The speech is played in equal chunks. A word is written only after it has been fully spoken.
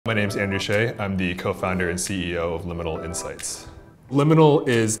My name is Hsieh. I'm the co-founder and CEO of Liminal Insights. Liminal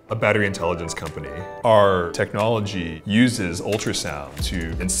is a battery intelligence company. Our technology uses ultrasound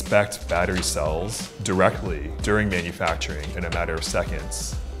to inspect battery cells directly during manufacturing in a matter of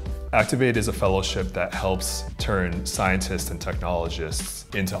seconds. Activate is a fellowship that helps turn scientists and technologists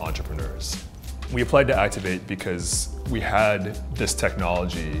into entrepreneurs. We applied to Activate because we had this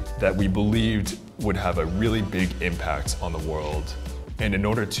technology that we believed would have a really big impact on the world. And in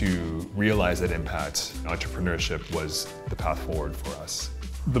order to realize that impact, entrepreneurship was the path forward for us.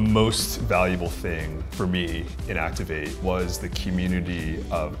 The most valuable thing for me in Activate was the community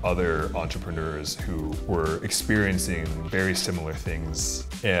of other entrepreneurs who were experiencing very similar things,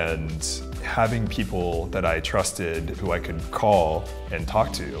 and having people that I trusted who I could call and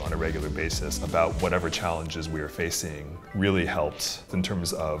talk to on a regular basis about whatever challenges we were facing really helped in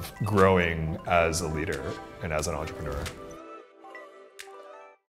terms of growing as a leader and as an entrepreneur.